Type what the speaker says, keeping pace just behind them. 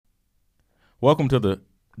Welcome to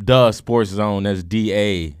the Sports Zone. That's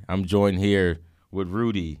DA. I'm joined here with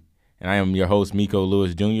Rudy, and I am your host, Miko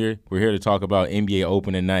Lewis Jr. We're here to talk about NBA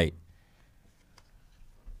opening night.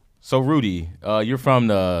 So, Rudy, you're from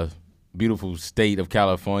the beautiful state of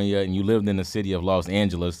California, and you lived in the city of Los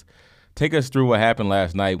Angeles. Take us through what happened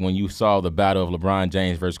last night when you saw the battle of LeBron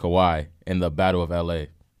James versus Kawhi in the Battle of L.A.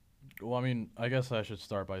 Well, I mean, I guess I should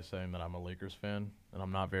start by saying that I'm a Lakers fan, and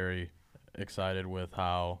I'm not very excited with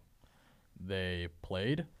how they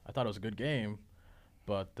played. I thought it was a good game,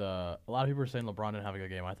 but a lot of people are saying LeBron didn't have a good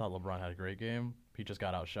game. I thought LeBron had a great game. He just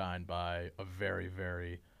got outshined by a very,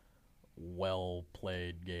 very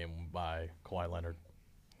well-played game by Kawhi Leonard.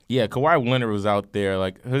 Yeah, Kawhi Leonard was out there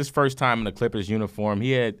like his first time in the Clippers uniform.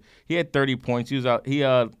 He had 30 points. He was out.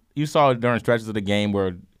 You saw it during stretches of the game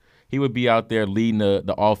where he would be out there leading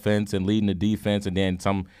the offense and leading the defense, and then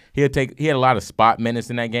some. He had a lot of spot minutes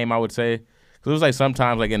in that game, I would say. Because it was like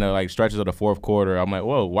sometimes like in the stretches of the fourth quarter, I'm like,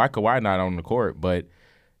 whoa, why Kawhi not on the court? But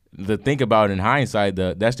to think about it in hindsight,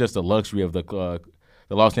 that's just the luxury of the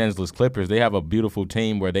Los Angeles Clippers. They have a beautiful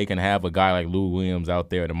team where they can have a guy like Lou Williams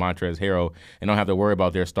out there, the Montrezl Harrell, and don't have to worry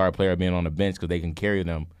about their star player being on the bench because they can carry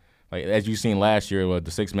them. Like as you seen last year with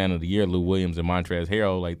the sixth man of the year, Lou Williams and Montrezl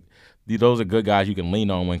Harrell, like those are good guys you can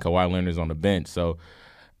lean on when Kawhi Leonard's on the bench. So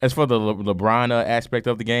as for the LeBron aspect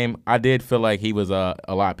of the game, I did feel like he was a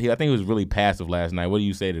lot. I think he was really passive last night. What do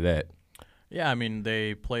you say to that? Yeah, I mean,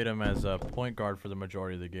 they played him as a point guard for the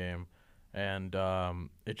majority of the game. And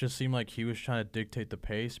it just seemed like he was trying to dictate the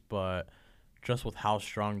pace, but just with how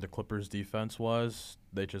strong the Clippers' defense was,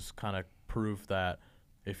 they just kind of proved that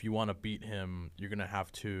if you want to beat him, you're going to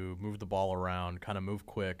have to move the ball around, kind of move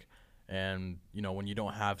quick. And, you know, when you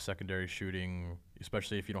don't have secondary shooting,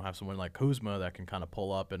 especially if you don't have someone like Kuzma that can kind of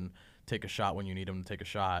pull up and take a shot when you need him to take a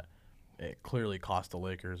shot, it clearly cost the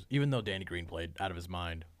Lakers, even though Danny Green played out of his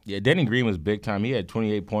mind. Yeah, Danny Green was big time. He had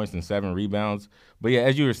 28 points and 7 rebounds. But, yeah,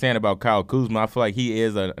 as you were saying about Kyle Kuzma, I feel like he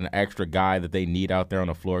is an extra guy that they need out there on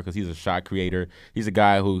the floor because he's a shot creator. He's a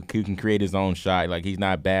guy who can create his own shot. Like, he's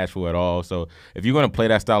not bashful at all. So, if you're going to play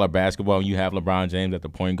that style of basketball and you have LeBron James at the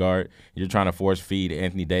point guard, you're trying to force feed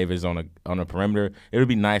Anthony Davis on a perimeter, it would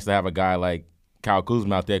be nice to have a guy like Kyle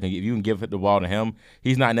Kuzma out there. If you can give the ball to him,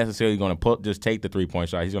 he's not necessarily going to just take the three-point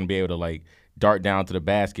shot. He's going to be able to, like, dart down to the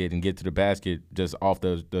basket and get to the basket just off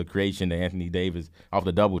the creation to Anthony Davis off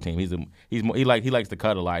the double team. He likes to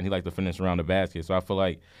cut a lot and he likes to finish around the basket. So I feel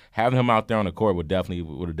like having him out there on the court would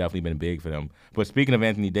have definitely been big for them. But speaking of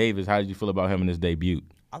Anthony Davis, how did you feel about him in his debut?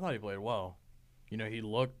 I thought he played well. You know, he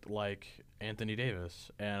looked like Anthony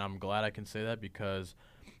Davis, and I'm glad I can say that because,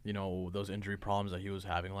 you know, those injury problems that he was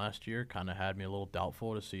having last year kind of had me a little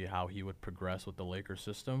doubtful to see how he would progress with the Lakers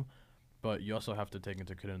system. But you also have to take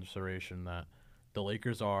into consideration that the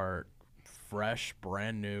Lakers are fresh,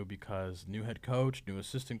 brand new, because new head coach, new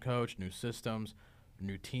assistant coach, new systems,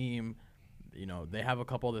 new team. You know, they have a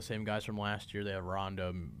couple of the same guys from last year. They have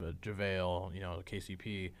Rondo, JaVale, you know,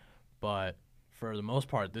 KCP. But for the most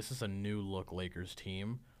part, this is a new-look Lakers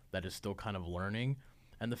team that is still kind of learning.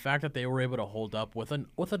 And the fact that they were able to hold up with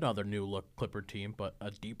another new-look Clipper team, but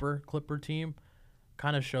a deeper Clipper team,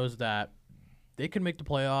 kind of shows that they can make the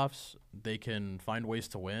playoffs. They can find ways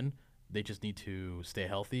to win. They just need to stay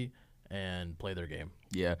healthy and play their game.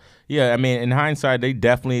 Yeah. I mean, in hindsight, they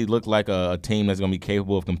definitely look like a team that's going to be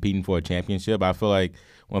capable of competing for a championship. I feel like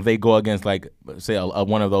when they go against, like, say,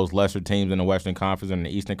 one of those lesser teams in the Western Conference or in the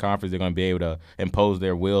Eastern Conference, they're going to be able to impose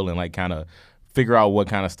their will and, like, kind of figure out what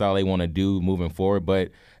kind of style they want to do moving forward.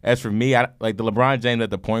 But as for me, like the LeBron James at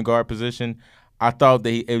the point guard position, I thought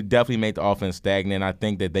it definitely made the offense stagnant. I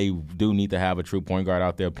think that they do need to have a true point guard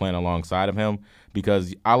out there playing alongside of him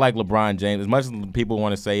because I like LeBron James. As much as people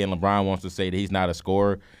want to say and LeBron wants to say that he's not a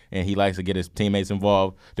scorer and he likes to get his teammates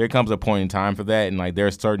involved, there comes a point in time for that. And, like, there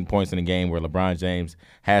are certain points in the game where LeBron James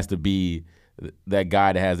has to be that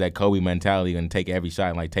guy that has that Kobe mentality and take every shot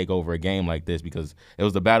and, like, take over a game like this because it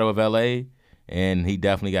was the Battle of L.A., and he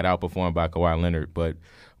definitely got outperformed by Kawhi Leonard. But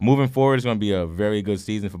moving forward, it's going to be a very good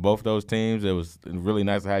season for both of those teams. It was really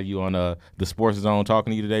nice to have you on the Sports Zone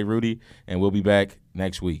talking to you today, Rudy, and we'll be back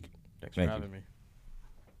next week. Thanks for having me.